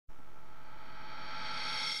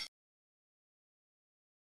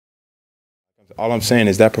All I'm saying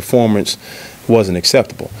is that performance wasn't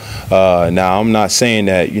acceptable. Now, I'm not saying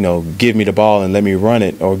that, give me the ball and let me run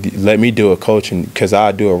it or let me do it, coach, because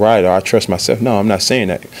I do it right or I trust myself. No, I'm not saying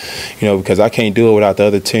that, because I can't do it without the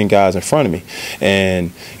other 10 guys in front of me.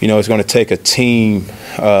 And, it's going to take a team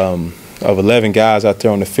of 11 guys out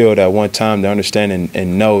there on the field at one time to understand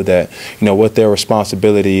and know that, what their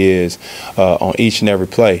responsibility is on each and every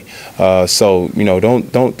play. So,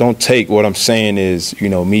 don't take what I'm saying is,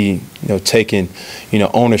 me, taking,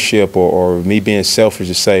 ownership or me being selfish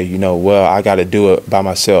to say, well, I got to do it by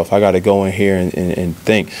myself. I got to go in here and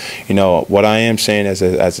think. What I am saying as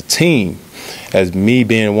a team, as me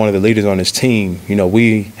being one of the leaders on this team,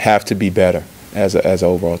 we have to be better as an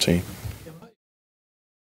overall team.